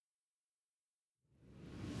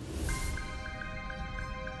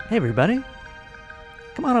Hey everybody,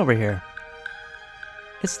 come on over here.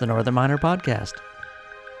 It's the Northern Miner Podcast.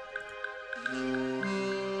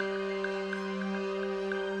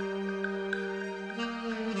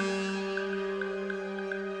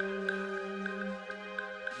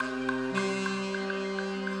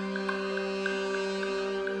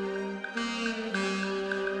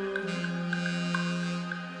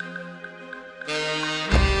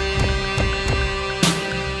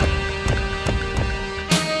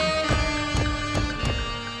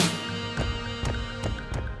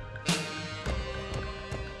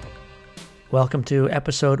 Welcome to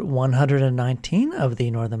episode 119 of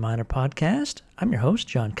the Northern Miner Podcast. I'm your host,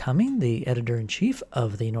 John Cumming, the editor-in-chief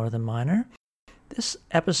of the Northern Miner. This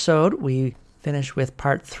episode, we finish with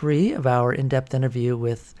part 3 of our in-depth interview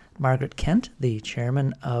with Margaret Kent, the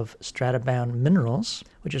chairman of Stratabound Minerals,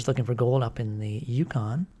 which is looking for gold up in the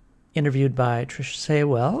Yukon. Interviewed by Trish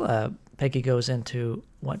Saywell, Peggy goes into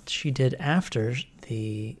what she did after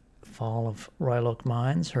the fall of Royal Oak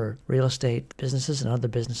Mines, her real estate businesses and other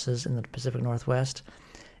businesses in the Pacific Northwest.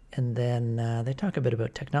 And then they talk a bit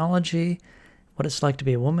about technology, what it's like to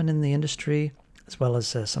be a woman in the industry, as well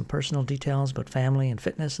as some personal details about family and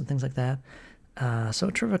fitness and things like that. So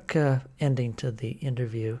a terrific ending to the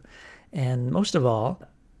interview. And most of all,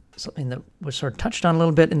 something that was sort of touched on a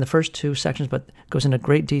little bit in the first 2 sections, but goes into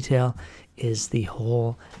great detail, is the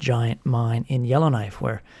whole giant mine in Yellowknife,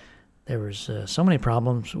 where there was so many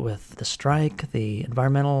problems with the strike, the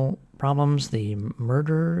environmental problems, the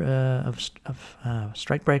murder of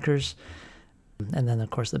strikebreakers, and then, of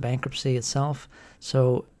course, the bankruptcy itself.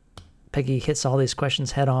 So Peggy hits all these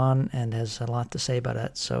questions head on and has a lot to say about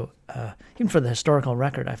it. So even for the historical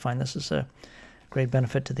record, I find this is a great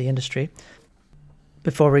benefit to the industry.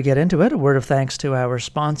 Before we get into it, a word of thanks to our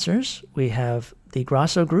sponsors. We have the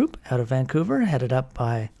Grosso Group out of Vancouver, headed up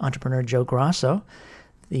by entrepreneur Joe Grosso.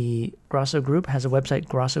 The Grosso Group has a website,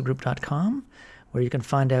 grossogroup.com, where you can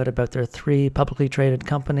find out about their 3 publicly traded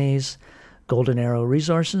companies, Golden Arrow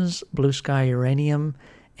Resources, Blue Sky Uranium,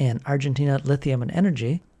 and Argentina Lithium and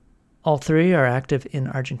Energy. All 3 are active in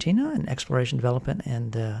Argentina in exploration development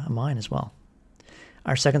and a mine as well.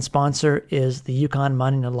 Our second sponsor is the Yukon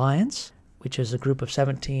Mining Alliance, which is a group of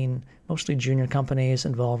 17 mostly junior companies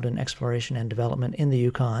involved in exploration and development in the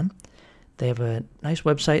Yukon. They have a nice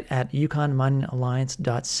website at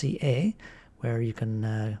yukonminingalliance.ca, where you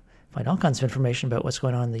can find all kinds of information about what's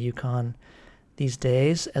going on in the Yukon these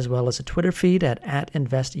days, as well as a Twitter feed at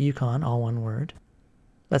 @InvestYukon, all one word.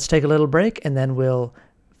 Let's take a little break, and then we'll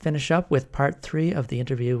finish up with part 3 of the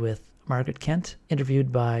interview with Margaret Kent,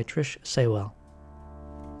 interviewed by Trish Saywell.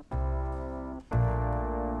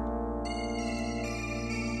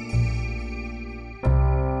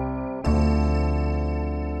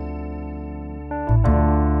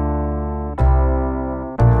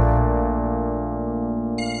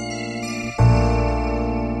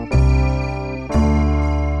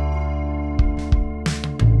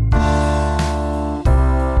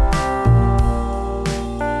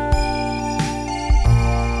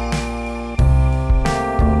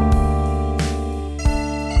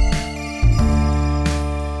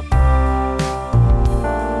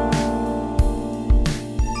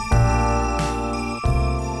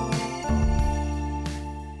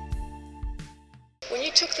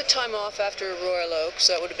 After Royal Oak,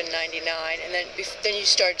 so that would have been 99, and then you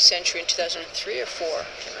started Century in 2003 or 4?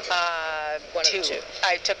 One 2. Of the 2.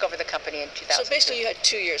 I took over the company in 2003. So basically you had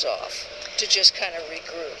 2 years off to just kind of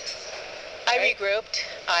regroup. I regrouped.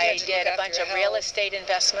 I did a bunch of real estate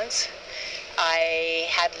investments. I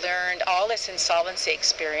had learned all this insolvency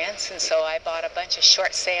experience, and so I bought a bunch of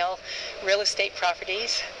short sale real estate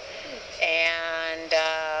properties. And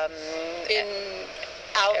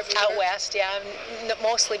out west, yeah,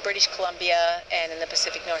 mostly British Columbia and in the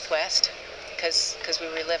Pacific Northwest, because we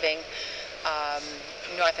were living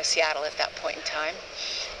north of Seattle at that point in time,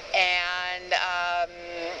 and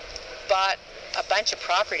bought a bunch of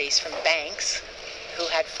properties from banks who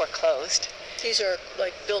had foreclosed. These are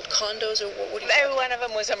like built condos, or what do you? One of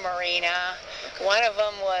them was a marina. Okay. One of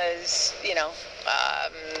them was,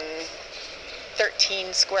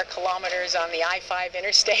 13 square kilometers on the I-5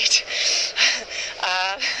 interstate,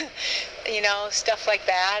 stuff like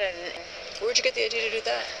that. And where'd you get the idea to do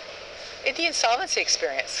that? The insolvency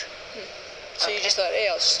experience. So you just thought, hey,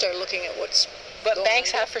 I'll start looking at what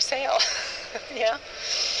banks have for sale. Yeah.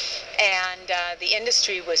 And the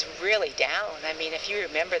industry was really down. I mean, if you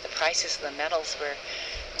remember, the prices of the metals were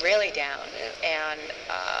really down. Yeah. And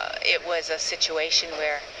it was a situation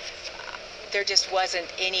where there just wasn't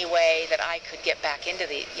any way that I could get back into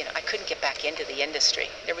I couldn't get back into the industry.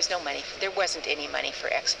 There was no money. There wasn't any money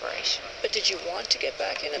for exploration. But did you want to get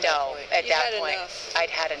back in at that No, point? at You that had point, enough. I'd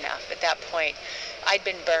had enough. At that point, I'd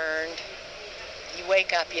been burned. You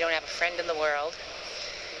wake up, you don't have a friend in the world.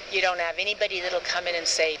 You don't have anybody that'll come in and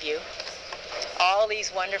save you. All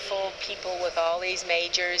these wonderful people with all these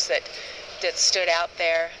majors that stood out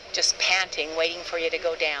there just panting, waiting for you to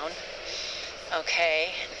go down.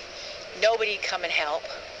 Okay. Nobody come and help.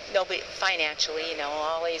 Nobody financially,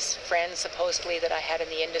 all these friends supposedly that I had in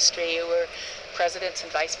the industry who were presidents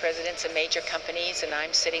and vice presidents of major companies, and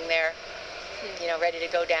I'm sitting there, ready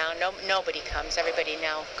to go down. Nobody comes. Everybody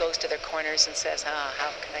now goes to their corners and says,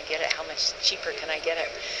 how can I get it? How much cheaper can I get it?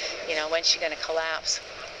 When's she going to collapse?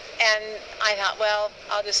 And I thought, well,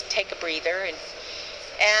 I'll just take a breather.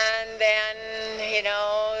 And then,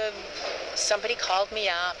 somebody called me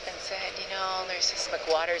up and said, there's this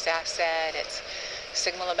McWaters asset. It's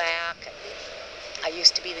Sigma-Lamac. I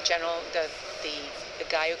used to be the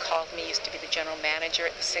guy who called me used to be the general manager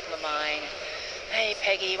at the Sigma mine. Hey,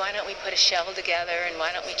 Peggy, why don't we put a shell together and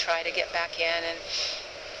why don't we try to get back in? And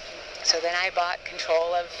so then I bought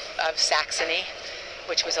control of Saxony,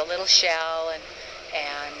 which was a little shell, and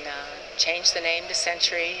changed the name to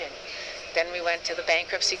Century. And then we went to the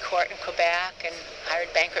bankruptcy court in Quebec and hired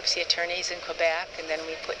bankruptcy attorneys in Quebec, and then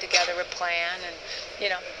we put together a plan, and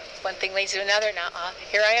one thing leads to another. Now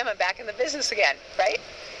here I am. I'm back in the business again, right?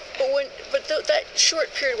 But that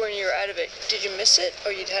short period when you were out of it, did you miss it,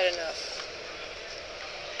 or you'd had enough?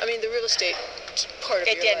 I mean, the real estate part of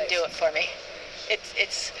your life. It didn't do it for me.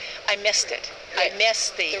 I missed it. Yeah. I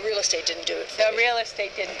missed the real estate didn't do it for you. The real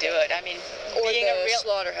estate didn't do it. I mean, or being the a real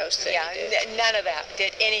slaughterhouse thing. Yeah, did. none of that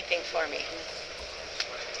did anything for me.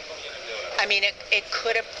 I mean, it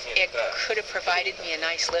could have provided me a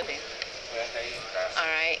nice living. All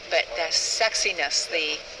right, but the sexiness,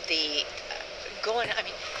 the going. I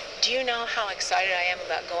mean, do you know how excited I am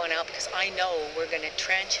about going out? Because I know we're going to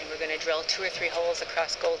trench and we're going to drill 2 or 3 holes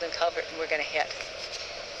across Golden Culvert and we're going to hit.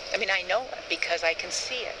 I mean, I know it because I can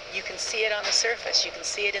see it. You can see it on the surface. You can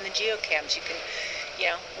see it in the geocams. You can,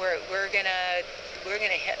 we're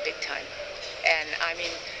gonna hit big time. And I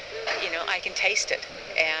mean, I can taste it.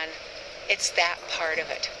 And it's that part of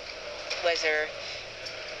it. Was there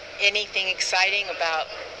anything exciting about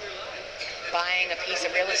buying a piece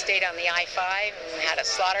of real estate on the I-5 and had a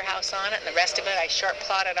slaughterhouse on it, and the rest of it I short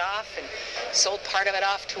plotted off and sold part of it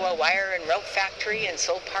off to a wire and rope factory and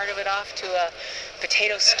sold part of it off to a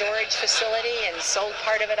potato storage facility and sold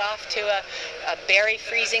part of it off to a berry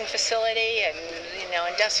freezing facility and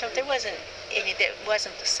industrial. There wasn't any. That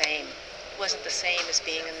wasn't the same. It wasn't the same as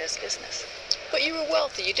being in this business. But you were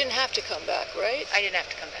wealthy. You didn't have to come back, right? I didn't have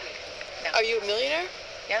to come back. No. Are you a millionaire?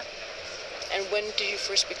 Yeah. And when did you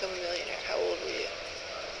first become a millionaire? How old were you?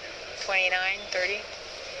 29, 30.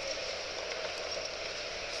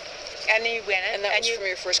 And you win it. And that was from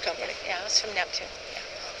your first company? Yeah, it was from Neptune. Yeah.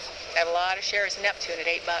 I have a lot of shares in Neptune at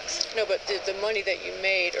 $8. No, but the money that you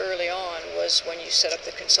made early on was when you set up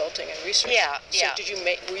the consulting and research. Yeah, so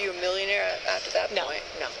were you a millionaire after that No, point?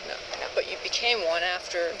 no. But you became one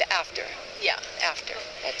after? After.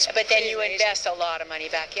 That's but then you amazing. Invest a lot of money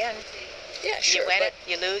back in. Yeah, sure. You win it,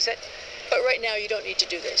 you lose it. But right now you don't need to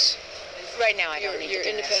do this. Right now I don't need to do this.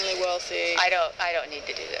 You're this. independently wealthy. I don't need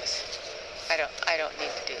to do this. I don't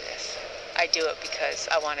need to do this. I do it because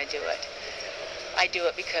I want to do it. I do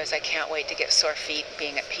it because I can't wait to get sore feet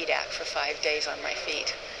being at PDAC for 5 days on my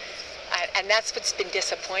feet. And that's what's been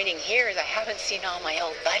disappointing here is I haven't seen all my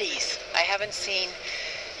old buddies. I haven't seen.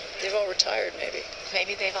 They've all retired, maybe.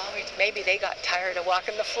 Maybe they got tired of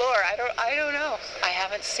walking the floor. I don't know. I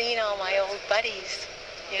haven't seen all my old buddies.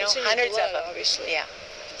 It's in hundreds your blood, of them. Obviously. Yeah.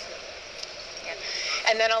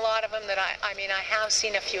 And then a lot of them that I have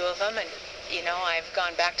seen a few of them, and I've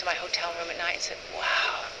gone back to my hotel room at night and said,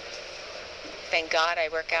 wow. Thank God I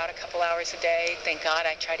work out a couple hours a day. Thank God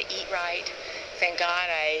I try to eat right. Thank God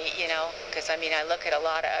because I look at a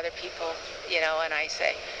lot of other people, and I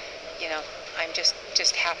say, I'm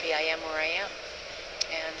just happy I am where I am.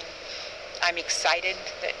 And I'm excited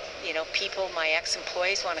that, people, my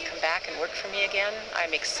ex-employees want to come back and work for me again.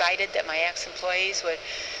 I'm excited that my ex-employees would,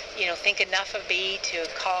 think enough of me to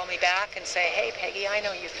call me back and say, hey, Peggy, I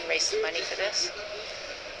know you can raise some money for this.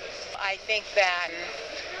 I think that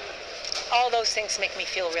all those things make me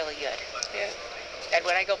feel really good. Yeah. And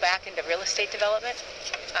when I go back into real estate development,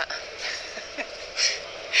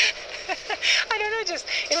 I don't know,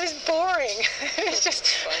 it was boring.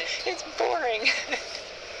 It's boring.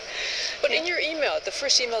 But in your email, the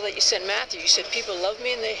first email that you sent Matthew, you said people love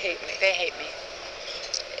me and they hate me. They hate me.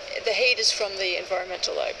 the hate is from the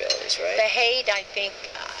environmental liabilities, right? The hate, I think,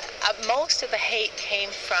 most of the hate came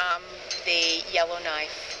from the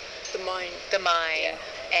Yellowknife. The mine. The mine.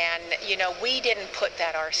 Yeah. And, we didn't put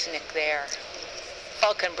that arsenic there.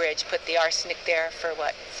 Falconbridge put the arsenic there for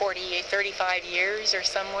 35 years or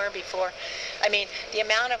somewhere before. I mean, the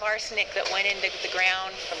amount of arsenic that went into the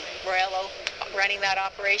ground from Royal Oak running that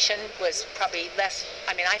operation was probably less.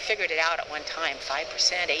 I mean, I figured it out at one time, 5%,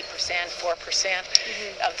 8%,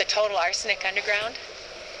 4% of the total arsenic underground.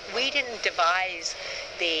 We didn't devise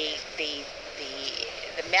the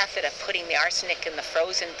method of putting the arsenic in the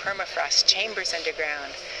frozen permafrost chambers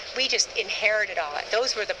underground. We just inherited all that.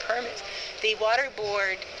 Those were the permits. The water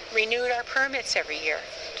board renewed our permits every year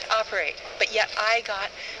to operate, but yet I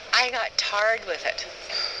got tarred with it.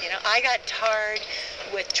 I got tarred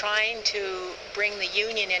with trying to bring the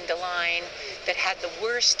union into line that had the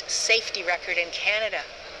worst safety record in Canada.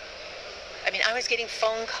 I mean, I was getting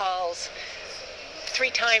phone calls 3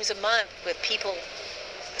 times a month with people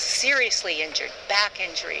seriously injured, back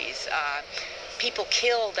injuries, people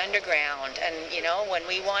killed underground. And, when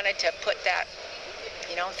we wanted to put that,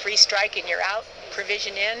 3 strike and you're out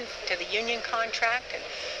provision in to the union contract, and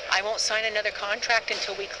I won't sign another contract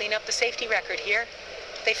until we clean up the safety record here,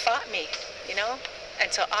 they fought me,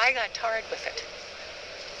 and so I got tarred with it.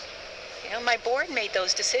 My board made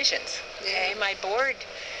those decisions. Okay? My board,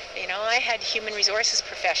 I had human resources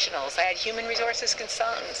professionals. I had human resources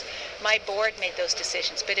consultants. My board made those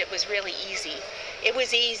decisions, but it was really easy. It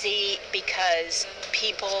was easy because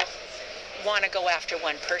people want to go after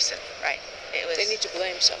one person, right? They need to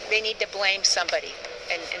blame someone. They need to blame somebody.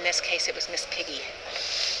 And in this case, it was Miss Peggy.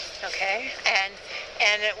 Okay?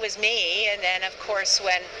 And it was me. And then, of course,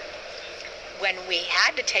 when we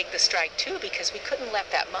had to take the strike too, because we couldn't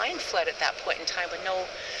let that mine flood at that point in time with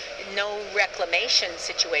no reclamation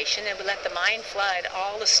situation, and we let the mine flood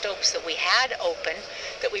all the stopes that we had open,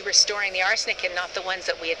 that we were storing the arsenic in, not the ones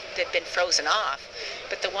that had been frozen off,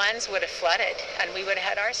 but the ones would have flooded, and we would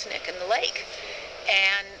have had arsenic in the lake.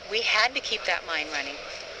 And we had to keep that mine running,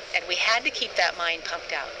 and we had to keep that mine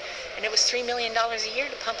pumped out. And it was $3 million a year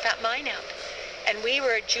to pump that mine out. And we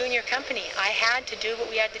were a junior company. I had to do what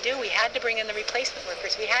we had to do. We had to bring in the replacement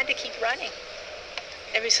workers. We had to keep running.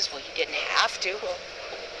 Everybody says, well, you didn't have to. Well,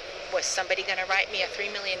 was somebody going to write me a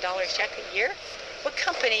 $3 million check a year? What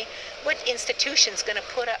company, what institution's going to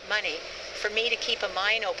put up money for me to keep a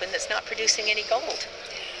mine open that's not producing any gold?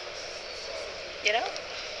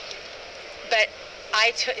 But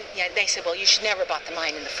they said, well, you should never have bought the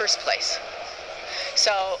mine in the first place.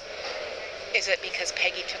 So is it because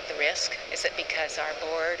Peggy took the risk? Is it because our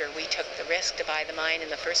board or we took the risk to buy the mine in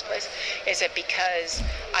the first place? Is it because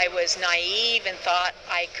I was naive and thought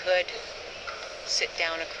I could sit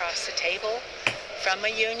down across the table from a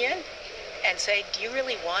union and say, do you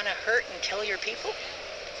really want to hurt and kill your people?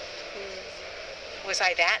 Was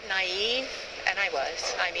I that naive? And I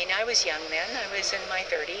was. I mean, I was young then. I was in my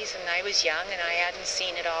 30s, and I was young, and I hadn't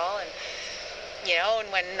seen it all. And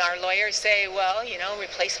and when our lawyers say, well,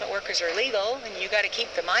 replacement workers are legal, and you got to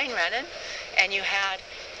keep the mine running, and you had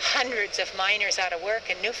hundreds of miners out of work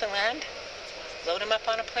in Newfoundland, load them up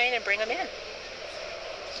on a plane and bring them in.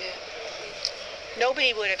 Yeah.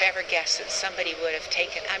 Nobody would have ever guessed that somebody would have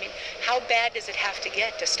taken. I mean, how bad does it have to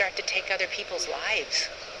get to start to take other people's lives?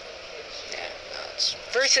 Yeah, no, it's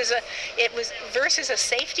versus a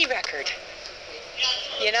safety record,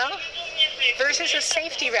 versus a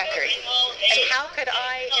safety record. And how could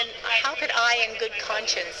I in good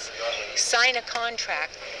conscience sign a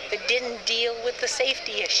contract that didn't deal with the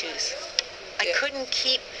safety issues? I couldn't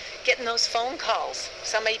keep getting those phone calls.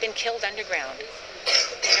 Somebody been killed underground.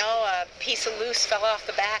 A piece of loose fell off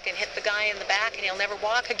the back and hit the guy in the back, and he'll never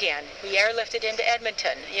walk again. We airlifted him to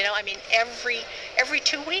Edmonton. Every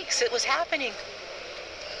 2 weeks it was happening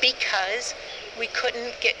because we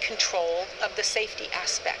couldn't get control of the safety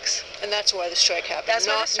aspects. And that's why the strike happened. That's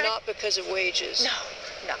why the strike. Not because of wages.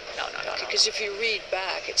 No. Because if you read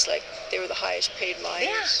back, it's like they were the highest paid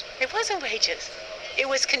miners. Yeah, it wasn't wages. It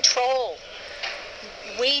was control.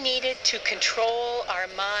 We needed to control our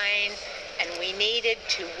mine, and we needed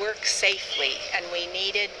to work safely, and we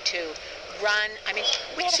needed to run. I mean,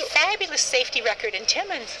 we had a fabulous safety record in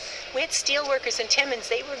Timmins. We had steel workers in Timmins.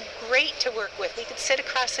 They were great to work with. We could sit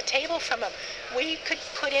across the table from them. We could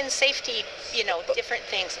put in safety, different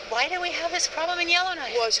things. Why do we have this problem in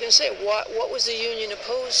Yellowknife? Well, I was going to say, what was the union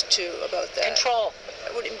opposed to about that? Control.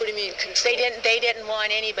 What do you mean, control? They didn't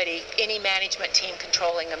want any management team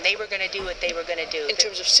controlling them. They were going to do what they were going to do. In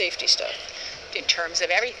terms of safety stuff? In terms of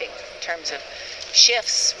everything. In terms of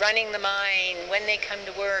shifts, running the mine, when they come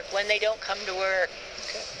to work, when they don't come to work.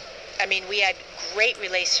 Okay. I mean, we had great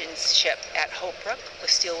relationship at Holbrook with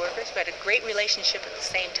steelworkers. We had a great relationship at the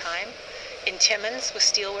same time in Timmins with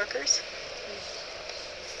steelworkers.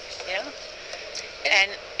 You know?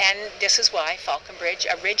 And this is why Falconbridge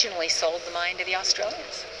originally sold the mine to the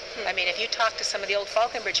Australians. I mean, if you talk to some of the old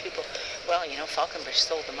Falconbridge people, well, you know, Falconbridge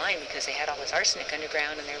sold the mine because they had all this arsenic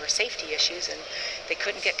underground and there were safety issues and they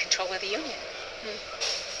couldn't get control of the union.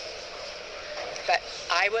 But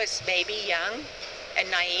I was maybe young and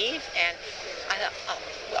naive, and I thought, oh,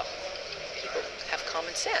 well, people have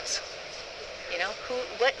common sense. You know,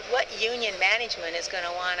 what union management is going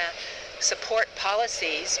to want to support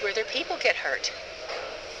policies where their people get hurt?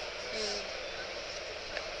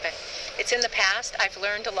 But it's in the past. I've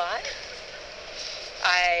learned a lot.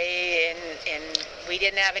 We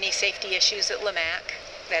didn't have any safety issues at Lamac.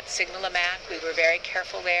 At Signal Lamac, we were very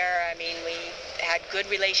careful there. I mean, we had good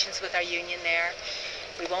relations with our union there.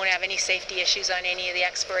 We won't have any safety issues on any of the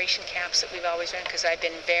exploration camps that we've always run, because I've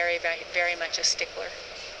been very, very, very much a stickler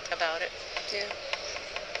about it. Yeah.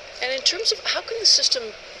 And in terms of how can the system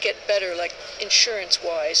get better, like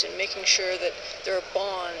insurance-wise, and making sure that there are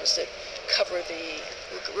bonds that cover the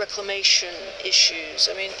reclamation issues?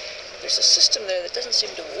 I mean, there's a system there that doesn't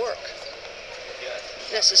seem to work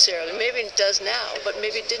necessarily. Maybe it does now, but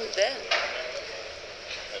maybe it didn't then.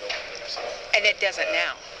 And it doesn't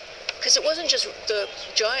now. Because it wasn't just the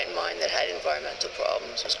giant mine that had environmental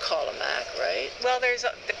problems. It was Colamac, right? Well, there's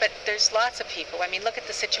lots of people. I mean, look at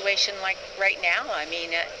the situation like right now. I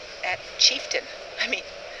mean, at Chieftain. I mean,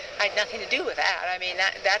 I had nothing to do with that. I mean,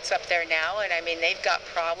 that's up there now, and I mean, they've got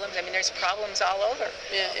problems. I mean, there's problems all over.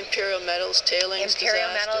 Yeah, Imperial Metals tailings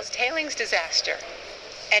disaster.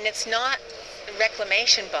 And it's not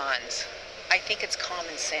reclamation bonds. I think it's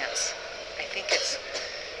common sense. I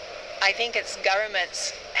think it's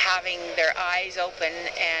governments having their eyes open,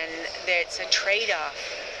 and it's a trade-off.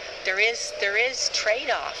 There is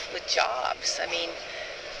trade-off with jobs. I mean,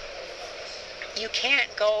 you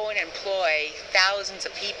can't go and employ thousands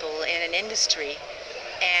of people in an industry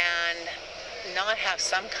and not have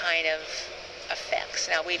some kind of effects.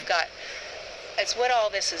 Now it's what all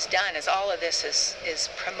this has done is all of this is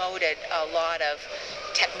promoted a lot of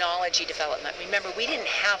technology development. Remember, we didn't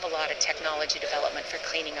have a lot of technology development for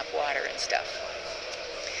cleaning up water and stuff.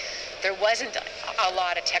 There wasn't a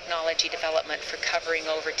lot of technology development for covering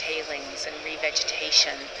over tailings and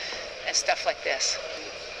revegetation and stuff like this.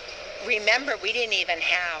 Remember, we didn't even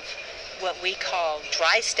have what we call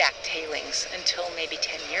dry stack tailings until maybe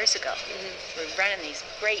 10 years ago. We're running these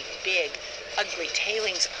great big ugly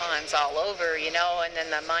tailings ponds all over, you know, and then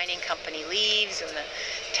the mining company leaves and the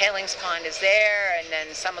tailings pond is there, and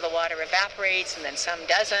then some of the water evaporates and then some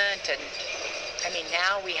doesn't. And I mean,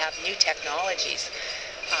 now we have new technologies.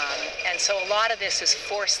 And so a lot of this has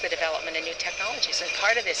forced the development of new technologies. And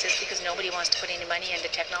part of this is because nobody wants to put any money into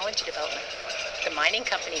technology development. The mining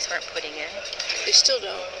companies weren't putting in. They still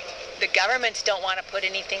don't. The governments don't want to put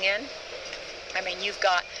anything in. I mean, you've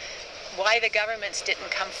got why the governments didn't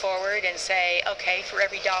come forward and say, okay, for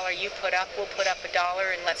every dollar you put up, we'll put up $1,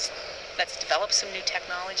 and let's develop some new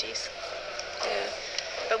technologies. Yeah.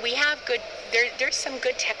 But we have there's some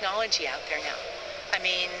good technology out there now. I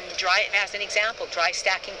mean, as an example, dry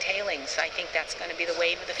stacking tailings. I think that's going to be the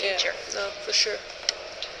wave of the future. Yeah, no, for sure.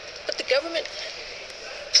 But the government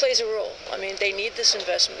plays a role. I mean, they need this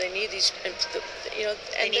investment. They need these, you know,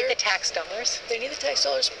 and they need the tax dollars. They need the tax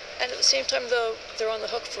dollars, and at the same time, though, they're on the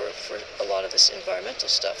hook for a lot of this environmental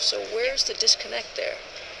stuff. So where's the disconnect there?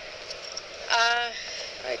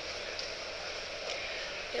 Right.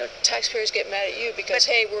 You know, taxpayers get mad at you because,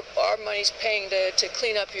 hey, our money's paying to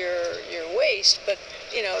clean up your waste, but,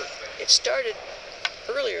 you know, it started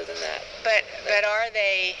earlier than that. But are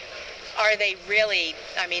they really,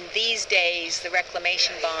 I mean, these days, the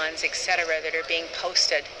reclamation bonds, et cetera, that are being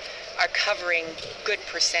posted are covering good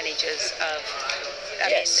percentages of,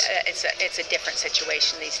 Yes. I mean, it's a different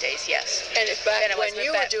situation these days, yes. And if back when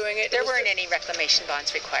you were doing it, there weren't any reclamation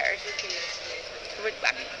bonds required.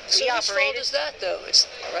 So whose fault is that, though? It's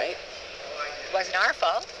right. It wasn't our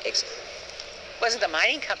fault. It wasn't the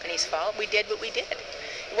mining company's fault. We did what we did.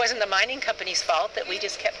 It wasn't the mining company's fault that we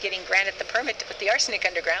just kept getting granted the permit to put the arsenic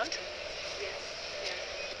underground.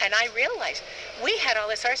 And I realized we had all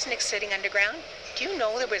this arsenic sitting underground. Do you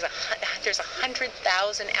know there's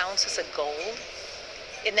 100,000 ounces of gold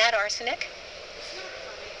in that arsenic?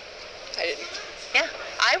 I didn't. Yeah,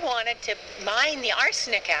 I wanted to mine the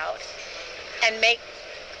arsenic out and make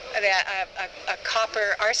a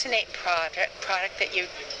copper arsenate product that you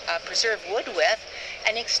preserve wood with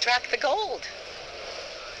and extract the gold.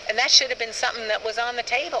 And that should have been something that was on the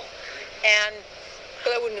table. But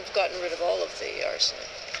that wouldn't have gotten rid of all of the arsenic.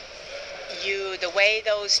 the way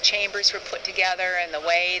those chambers were put together and the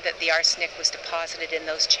way that the arsenic was deposited in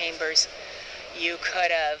those chambers, you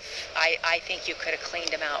could have, I think you could have cleaned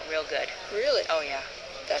them out real good. Really? Oh, yeah.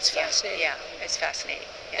 That's fascinating. Yeah, it's fascinating.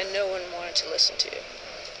 Yeah. And no one wanted to listen to you.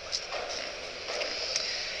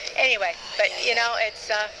 Anyway, but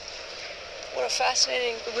it's what a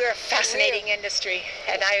fascinating. We're a fascinating career. industry,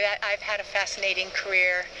 and I've had a fascinating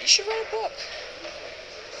career. You should write a book.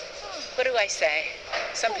 What do I say?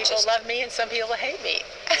 Some people love me and some people hate me.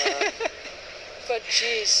 But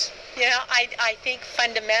geez. I think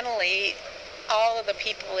fundamentally, all of the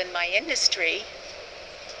people in my industry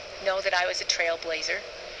know that I was a trailblazer,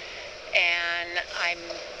 and I'm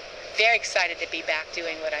very excited to be back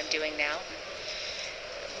doing what I'm doing now.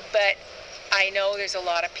 But I know there's a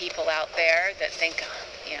lot of people out there that think,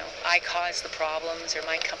 I caused the problems or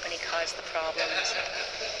my company caused the problems,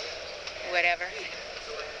 whatever.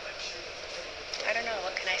 I don't know,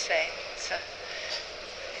 what can I say?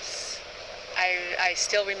 I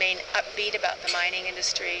still remain upbeat about the mining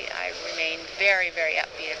industry. I remain very, very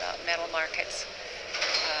upbeat about metal markets.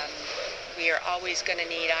 We are always going to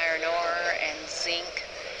need iron ore and zinc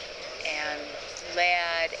and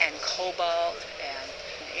lead and cobalt. And,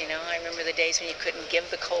 I remember the days when you couldn't give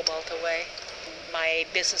the cobalt away. My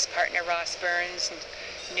business partner, Ross Burns,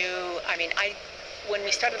 knew, when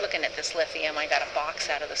we started looking at this lithium, I got a box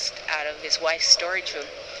out of his wife's storage room.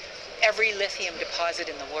 Every lithium deposit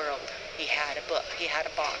in the world, he had a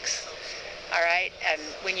box. All right? And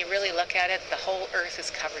when you really look at it, the whole earth is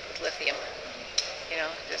covered with lithium.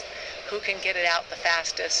 Just who can get it out the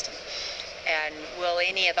fastest? And will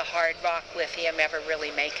any of the hard rock lithium ever really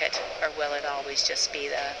make it? Or will it always just be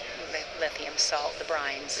the lithium salt, the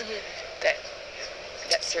brines,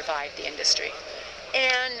 that survived the industry?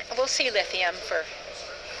 And we'll see lithium for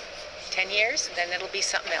 10 years, and then it'll be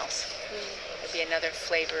something else. It'll be another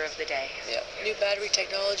flavor of the day. Yeah, new battery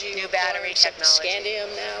technology. New battery technology. Scandium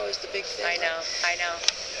now is the big thing. I know.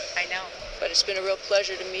 But it's been a real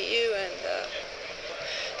pleasure to meet you, and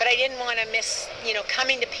but I didn't want to miss,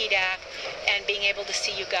 coming to PDAC and being able to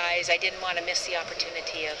see you guys. I didn't want to miss the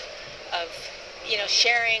opportunity of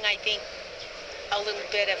sharing, I think, a little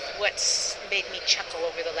bit of what's made me chuckle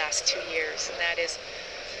over the last 2 years, and that is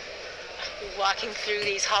walking through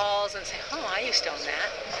these halls and saying, oh, I used to own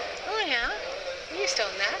that. Oh, yeah, I used to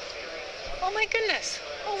own that. Oh, my goodness.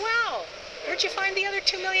 Oh, wow. Where'd you find the other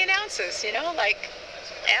 2 million ounces?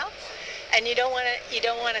 And you don't want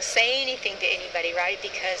to say anything to anybody, right?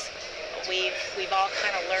 Because we've all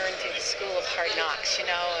kind of learned through the school of hard knocks,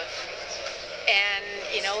 And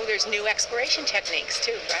there's new exploration techniques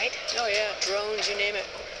too, right? Oh yeah, drones, you name it.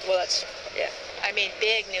 Well, that's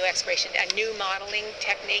big new exploration and new modeling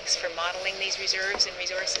techniques for modeling these reserves and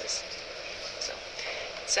resources.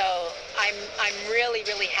 So I'm really,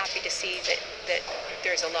 really happy to see that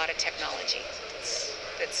there's a lot of technology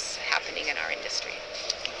that's happening in our industry.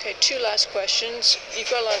 Okay, 2 last questions. You've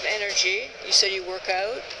got a lot of energy. You said you work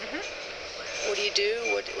out. Mm-hmm. What do you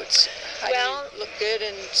do? How do you look good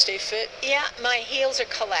and stay fit? Yeah, my heels are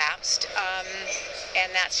collapsed,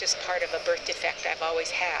 and that's just part of a birth defect I've always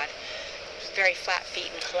had. Very flat feet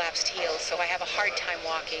and collapsed heels, so I have a hard time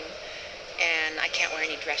walking, and I can't wear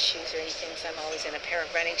any dress shoes or anything, so I'm always in a pair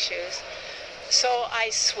of running shoes. So I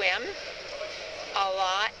swim a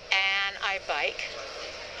lot, and I bike.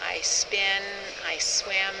 I spin, I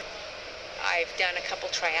swim. I've done a couple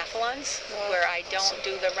triathlons where I don't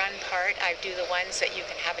do the run part. I do the ones that you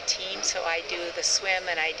can have a team. So I do the swim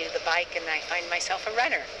and I do the bike, and I find myself a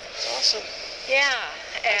runner. That's awesome. Yeah.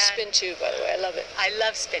 I spin too, by the way. I love it. I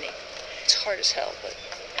love spinning. It's hard as hell, but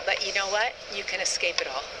you know what? You can escape it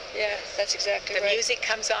all. Yeah, that's exactly right. The music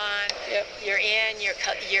comes on. Yep. You're in. You're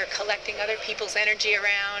collecting other people's energy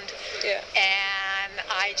around. Yeah. And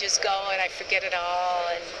I just go and I forget it all,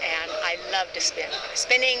 and I love to spin.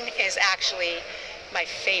 Spinning is actually my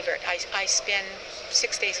favorite. I spin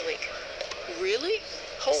 6 days a week. Really?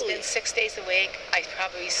 Holy. I spin 6 days a week. I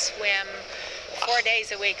probably swim 4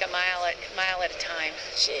 days a week, a mile at a time.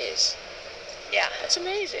 Jeez. Yeah. That's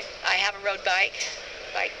amazing. I have a road bike,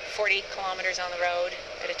 like 40 kilometers on the road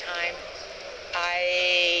at a time.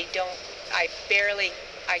 I can barely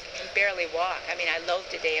walk. I loathe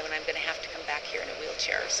the day when I'm going to have to come back here in a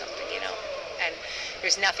wheelchair or something, and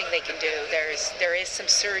there's nothing they can do. There is some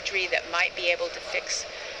surgery that might be able to fix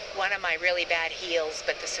one of my really bad heels,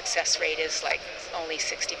 but the success rate is like only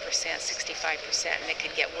 60%, 65%, and it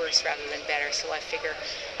could get worse rather than better. So I figure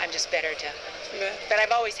I'm just better to. Yeah. But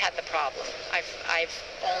I've always had the problem.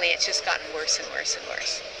 It's just gotten worse and worse and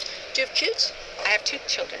worse. Do you have kids? I have 2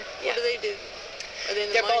 children. What do they do? Are they in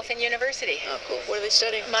the They're mining? both in university. Oh, cool. What are they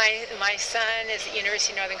studying? My son is at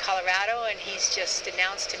University of Northern Colorado, and he's just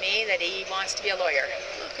announced to me that he wants to be a lawyer.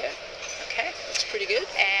 Okay. Okay? That's pretty good.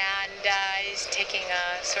 And he's taking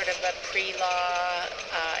a sort of a pre-law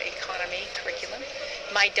economy curriculum.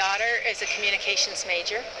 My daughter is a communications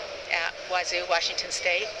major at Wazoo, Washington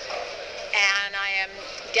State, and I am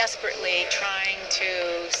desperately trying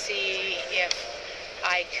to see if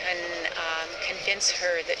I can convince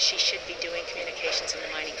her that she should be doing communications in the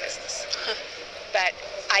mining business. But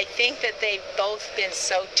I think that they've both been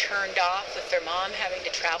so turned off with their mom having to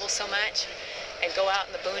travel so much and go out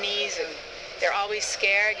in the boonies, and they're always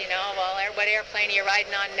scared, well, what airplane are you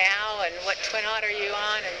riding on now, and what Twin Otter are you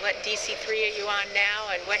on, and what DC-3 are you on now,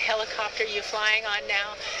 and what helicopter are you flying on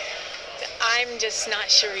now. I'm just not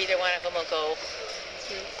sure either one of them will go,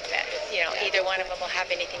 either one of them will have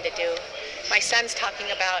anything to do. My son's talking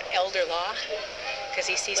about elder law, because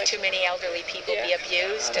he sees too many elderly people be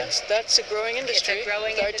abused. That's a growing industry. It's a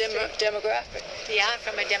growing industry. Our demographic. Yeah,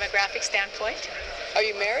 from a demographic standpoint. Are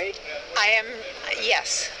you married? I am,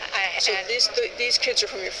 yes. So these kids are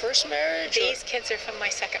from your first marriage? These kids are from my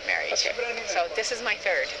second marriage. Okay. So this is my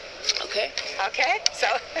third. Okay. Okay, so...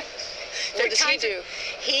 What does he do?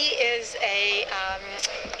 He is a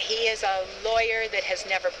lawyer that has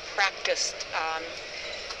never practiced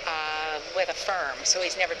with a firm, so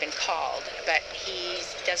he's never been called, but he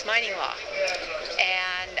does mining law.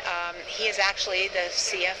 And he is actually the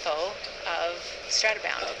CFO of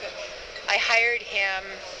Stratabound. Okay. I hired him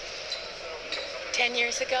 12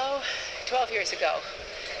 years ago,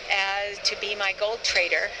 to be my gold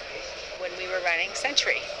trader when we were running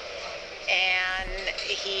Century. And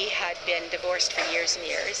he had been divorced for years and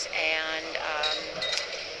years, and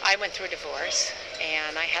I went through a divorce,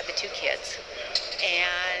 and I had the 2 kids.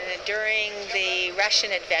 And during the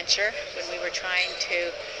Russian adventure, when we were trying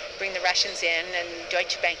to bring the Russians in and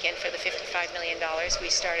Deutsche Bank in for the $55 million, we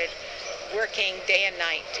started working day and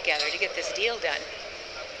night together to get this deal done.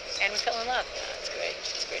 And we fell in love. That's great.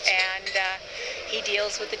 That's great. And he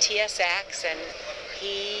deals with the TSX, and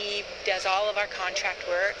he does all of our contract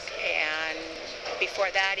work. And before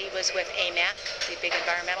that, he was with AMEC, the big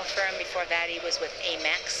environmental firm. Before that, he was with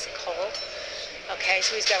AMEX Coal. Okay,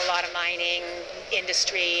 so he's got a lot of mining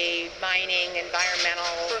industry,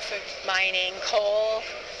 environmental, mining, coal.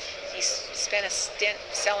 He's spent a stint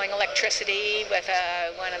selling electricity with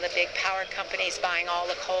one of the big power companies, buying all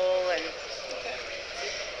the coal and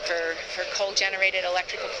for coal-generated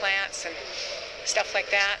electrical plants and stuff like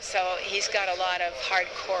that. So he's got a lot of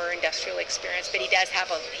hardcore industrial experience, but he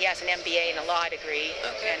has an MBA and a law degree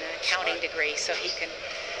and an accounting degree, so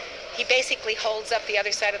he basically holds up the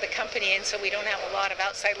other side of the company, and so we don't have a lot of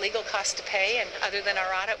outside legal costs to pay, and other than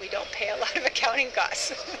our audit, we don't pay a lot of accounting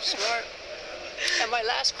costs. Smart. And my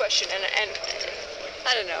last question, and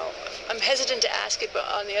I don't know, I'm hesitant to ask it, but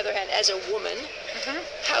on the other hand, as a woman,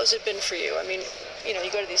 how's it been for you? I mean, you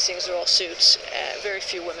go to these things, they're all suits, very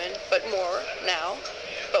few women, but more now.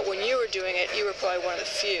 But when you were doing it, you were probably one of the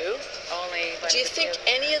few. Do you think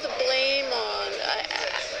any of the blame on,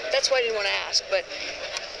 that's why I didn't want to ask, but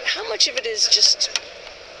how much of it is just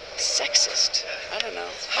sexist? I don't know.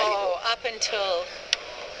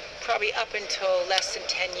 Probably up until less than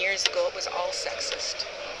 10 years ago, it was all sexist.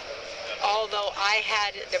 Although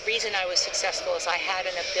the reason I was successful is I had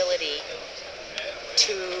an ability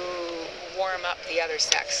to warm up the other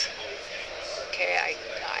sex. Okay,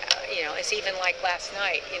 it's even like last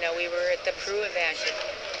night, we were at the Peru event,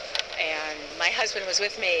 and my husband was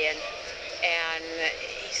with me, and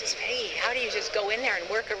he says, "Hey, how do you just go in there and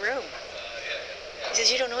work a room?" He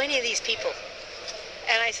says, "You don't know any of these people."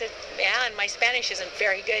 And I said, "Yeah, and my Spanish isn't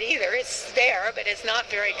very good either. It's there, but it's not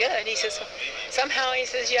very good." He says, "Somehow," he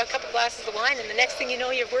says, "you have a couple glasses of wine, and the next thing you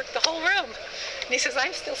know, you've worked the whole room." And he says,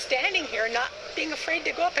 "I'm still standing here, not being afraid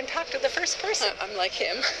to go up and talk to the first person." I'm like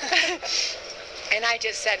him. And I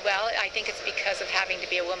just said, well, I think it's because of having to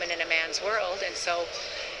be a woman in a man's world. And so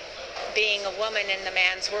being a woman in the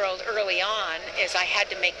man's world early on is I had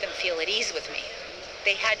to make them feel at ease with me.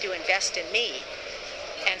 They had to invest in me.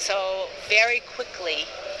 And so very quickly,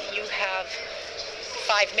 you have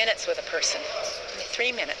 5 minutes with a person,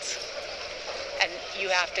 3 minutes. And you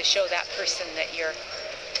have to show that person that you're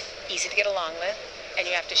easy to get along with, and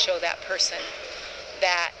you have to show that person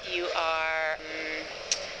that you are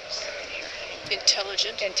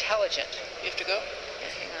intelligent. You have to go?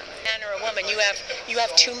 Hang on. Man or a woman, you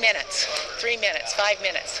have 2 minutes, 3 minutes, 5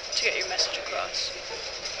 minutes to get your message across.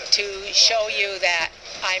 To show you that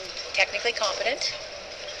I'm technically competent,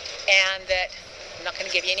 and that I'm not going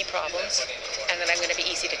to give you any problems, and that I'm going to be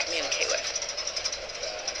easy to communicate with.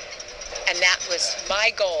 And that was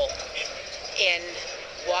my goal in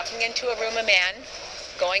walking into a room of men,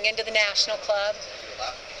 going into the National Club,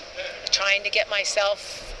 trying to get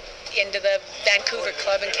myself into the Vancouver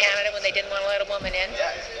Club in Canada when they didn't want to let a woman in.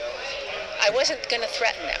 I wasn't going to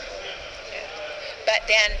threaten them. But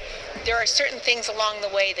then there are certain things along the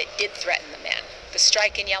way that did threaten the men. The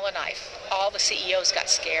strike in Yellowknife, all the CEOs got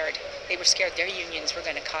scared. They were scared their unions were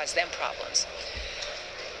going to cause them problems.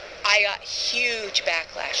 I got huge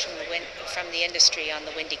backlash from the industry on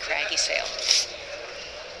the Windy Craggy sale.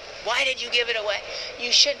 Why did you give it away?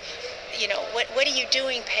 You should, what are you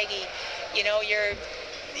doing, Peggy?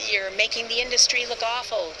 You're making the industry look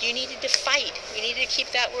awful. You needed to fight. We needed to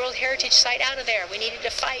keep that World Heritage Site out of there. We needed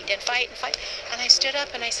to fight and fight and fight. And I stood up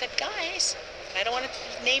and I said, guys, and I don't want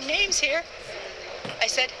to name names here, I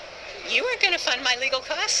said, you weren't going to fund my legal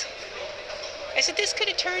costs. I said, this could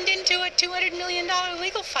have turned into a $200 million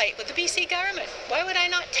legal fight with the BC government. Why would I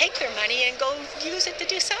not take their money and go use it to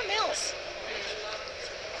do something else?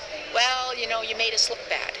 Well, you made us look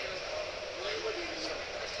bad.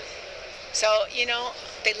 So,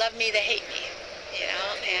 they love me, they hate me,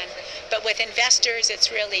 but with investors, it's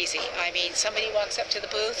real easy. I mean, somebody walks up to the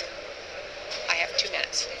booth, I have 2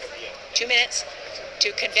 minutes. 2 minutes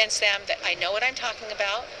to convince them that I know what I'm talking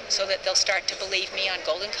about so that they'll start to believe me on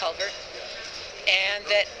Golden Culvert, and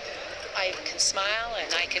that I can smile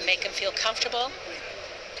and I can make them feel comfortable,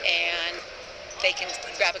 and they can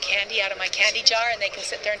grab a candy out of my candy jar and they can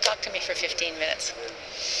sit there and talk to me for 15 minutes.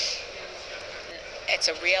 It's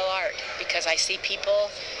a real art because I see people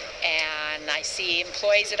and I see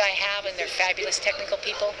employees that I have, and they're fabulous technical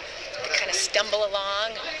people that kind of stumble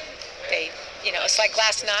along. It's like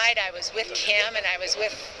last night I was with Kim and I was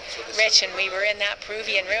with Rich, and we were in that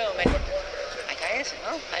Peruvian room, and guys,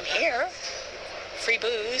 I'm here, free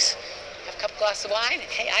booze, have a couple glasses of wine, and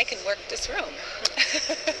hey, I can work this room.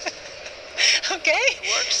 Okay? It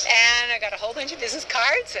works. And I got a whole bunch of business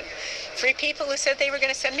cards and 3 people who said they were going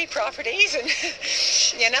to send me properties, and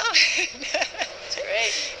That's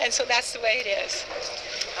great. And so that's the way it is.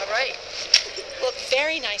 All right. Well,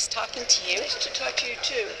 very nice talking to you. Nice to talk to you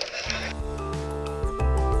too.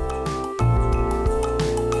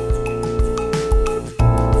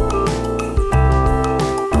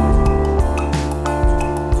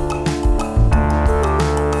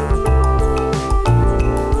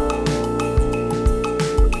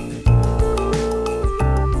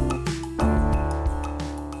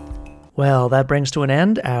 Well, that brings to an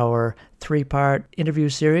end our 3-part interview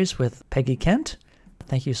series with Peggy Kent.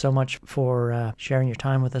 Thank you so much for sharing your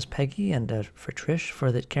time with us, Peggy, and for Trish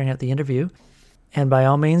for carrying out the interview. And by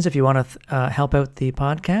all means, if you want to help out the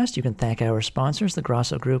podcast, you can thank our sponsors, the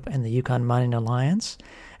Grosso Group and the Yukon Mining Alliance,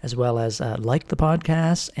 as well as like the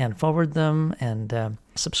podcast and forward them and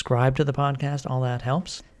subscribe to the podcast. All that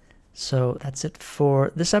helps. So that's it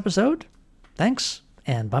for this episode. Thanks,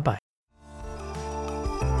 and bye-bye.